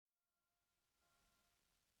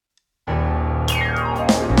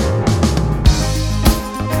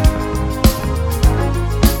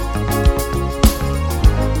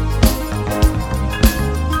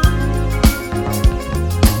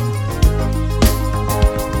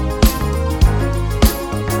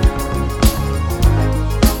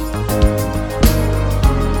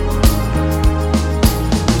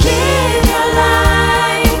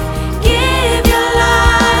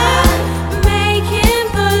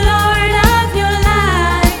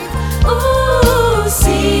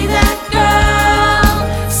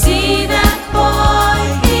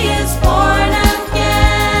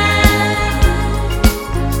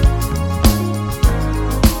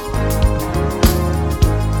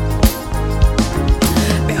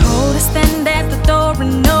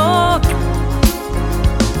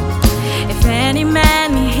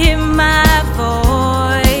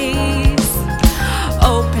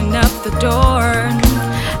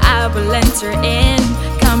will enter in.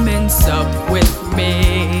 Come and sup with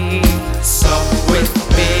me. Sup with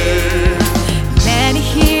me. Let it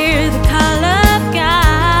hear the call of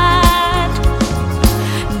God.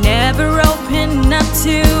 Never open up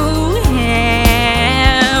to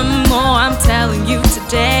Him. Oh, I'm telling you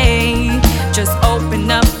today, just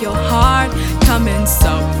open up your heart. Come and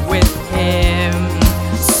sup with Him.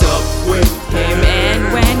 Sup with Him.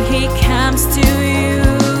 And when He comes to you,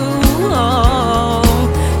 oh,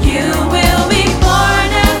 you will be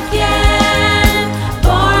born again,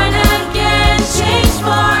 changed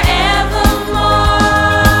forevermore.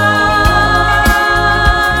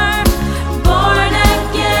 Born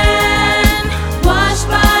again, washed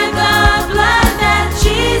by the blood that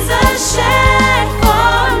Jesus shed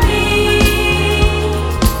for me.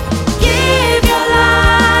 Give your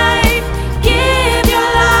life,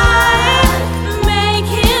 make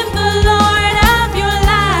Him the Lord of your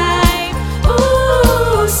life.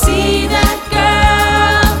 Ooh, see that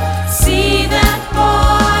girl, see that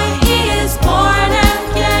boy, he is born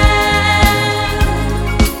again.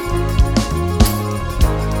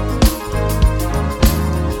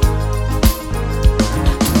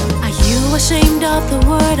 Are you ashamed of the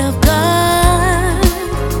word of God?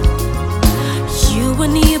 You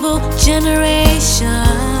an evil generation.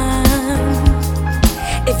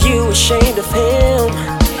 If you ashamed of Him,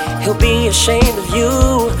 He'll be ashamed of you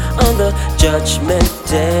on the judgment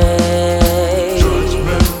day.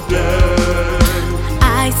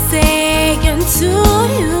 I say unto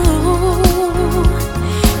you,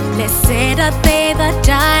 blessed are they that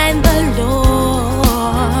die in the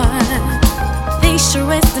Lord. They shall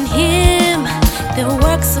rest in Him, the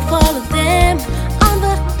works of all of them